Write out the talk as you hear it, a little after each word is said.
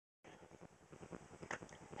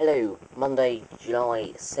Hello, Monday,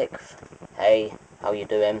 July 6th. Hey, how you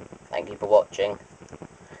doing? Thank you for watching.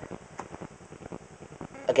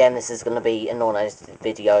 Again, this is going to be a non-edited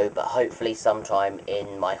video, but hopefully sometime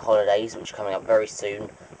in my holidays, which are coming up very soon,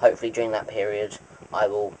 hopefully during that period, I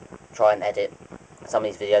will try and edit some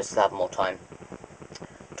of these videos to have more time.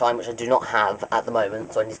 Time which I do not have at the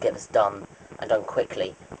moment, so I need to get this done, and done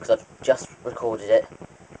quickly, because I've just recorded it,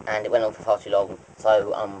 and it went on for far too long,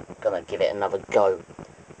 so I'm going to give it another go.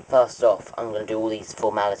 First off, I'm going to do all these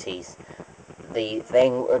formalities. The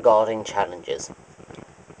thing regarding challenges.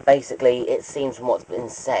 Basically, it seems from what's been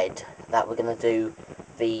said that we're going to do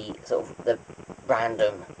the sort of the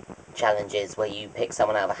random challenges where you pick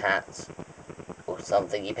someone out of a hat or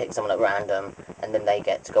something. You pick someone at random and then they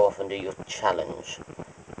get to go off and do your challenge.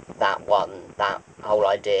 That whole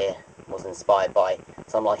idea was inspired by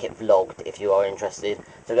Some Like It Vlogged, if you are interested.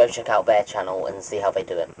 So go check out their channel and see how they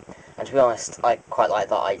do it. And to be honest, I quite like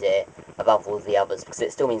that idea above all the others, because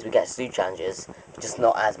it still means we get to do challenges, but just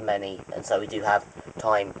not as many, and so we do have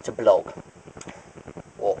time to blog,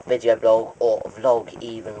 or video blog, or vlog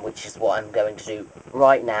even, which is what I'm going to do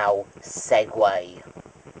right now. Segue. I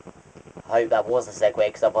hope that was a segue,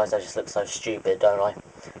 because otherwise I just look so stupid, don't I?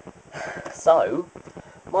 So,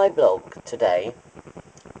 my blog today,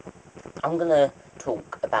 I'm going to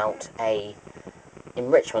talk about a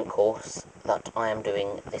enrichment course that I am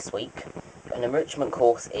doing this week. An enrichment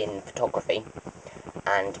course in photography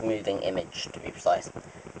and moving image, to be precise.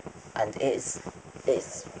 And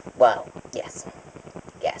well, yes,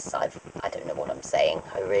 I don't know what I'm saying.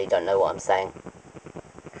 I really don't know what I'm saying.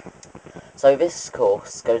 So this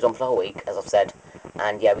course goes on for a whole week, as I've said,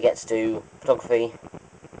 and yeah, we get to do photography,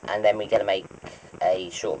 and then we get to make a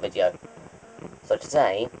short video. So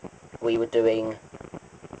today, we were doing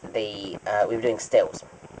stills,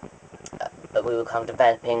 but we were kind of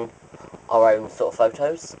developing our own sort of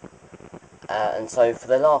photos, and so for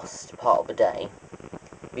the last part of the day,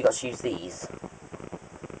 we got to use these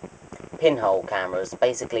pinhole cameras.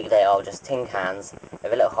 Basically, they are just tin cans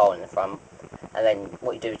with a little hole in the front, and then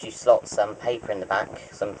what you do is you slot some paper in the back,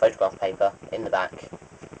 some photograph paper in the back.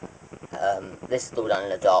 This is all done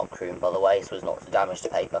in a dark room, by the way, so as not to damage the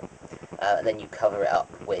paper. And then you cover it up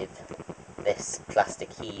with this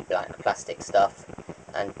plasticky black plastic stuff,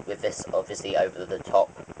 and with this obviously over the top,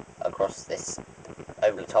 and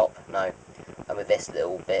with this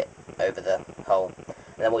little bit over the hole.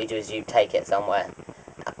 And then what you do is you take it somewhere,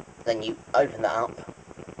 then you open that up,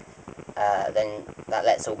 then that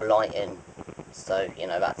lets all the light in, so, you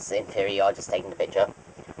know, that's in theory you are just taking the picture.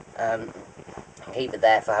 Keep it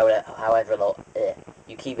there for however long,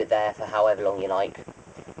 you keep it there for however long you like.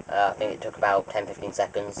 I think it took about 10-15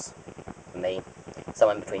 seconds for me,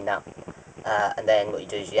 somewhere in between that. And then what you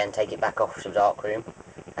do is you then take it back off to the dark room,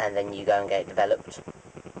 and then you go and get it developed,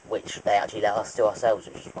 which they actually let us do ourselves,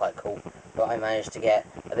 which is quite cool. But I managed to get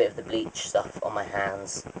a bit of the bleach stuff on my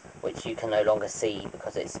hands, which you can no longer see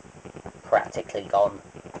because it's practically gone.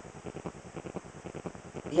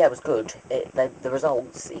 Yeah, it was good. The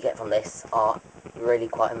results that you get from this are really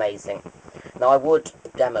quite amazing. Now, I would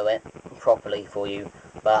demo it properly for you,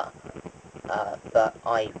 but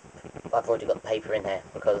I've already got the paper in here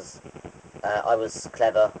because I was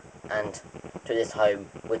clever and took this home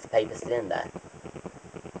with the paper still in there.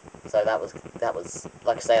 So that was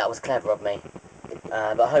like I say, that was clever of me.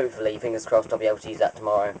 But hopefully, fingers crossed, I'll be able to use that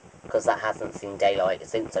tomorrow, because that hasn't seen daylight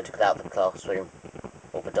since I took it out of the classroom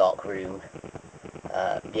or the dark room.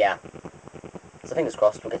 Yeah. So fingers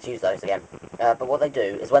crossed, we'll get to use those again. But what they do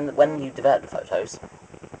is when you develop the photos,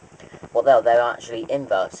 they're actually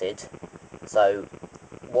inverted. So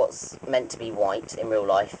what's meant to be white in real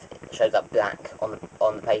life shows up black on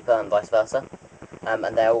the paper, and vice versa.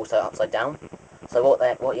 And they're also upside down. So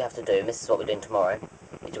what you have to do, and this is what we're doing tomorrow,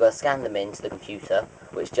 is you've got to scan them into the computer,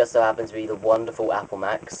 which just so happens to be the wonderful Apple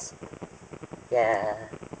Macs. Yeah,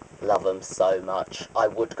 love them so much. I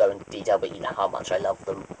would go into detail, but you know how much I love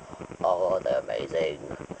them. Oh, they're amazing.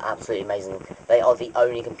 Absolutely amazing. They are the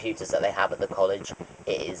only computers that they have at the college.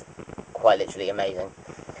 It is quite literally amazing.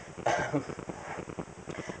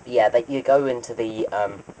 Yeah, you go into the,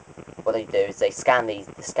 what they do is they scan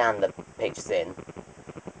the pictures in,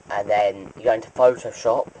 and then you go into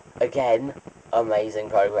Photoshop. Again, amazing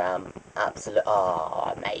program. Absolute,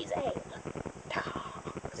 amazing.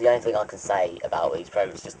 It's the only thing I can say about these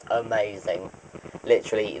programs, just amazing.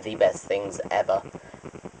 Literally the best things ever.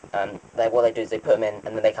 What they do is they put them in,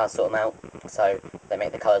 and then they can't sort them out, so they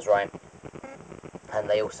make the colours right, and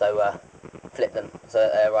they also flip them so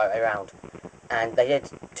that they're right around. And they did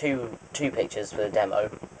two pictures for the demo,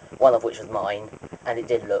 one of which was mine, and it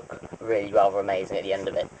did look really rather amazing at the end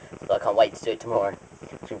of it, so I can't wait to do it tomorrow.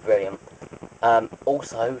 It's been brilliant.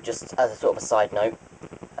 Also, just as a sort of a side note,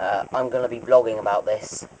 I'm going to be blogging about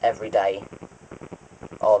this every day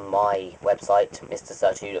on my website,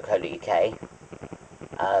 mrsurgery.co.uk.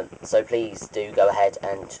 So please do go ahead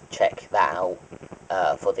and check that out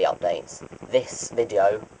for the updates. This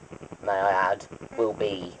video, may I add, will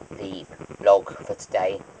be the vlog for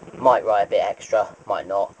today. Might write a bit extra, might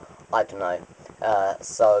not, I don't know.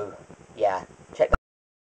 So, yeah,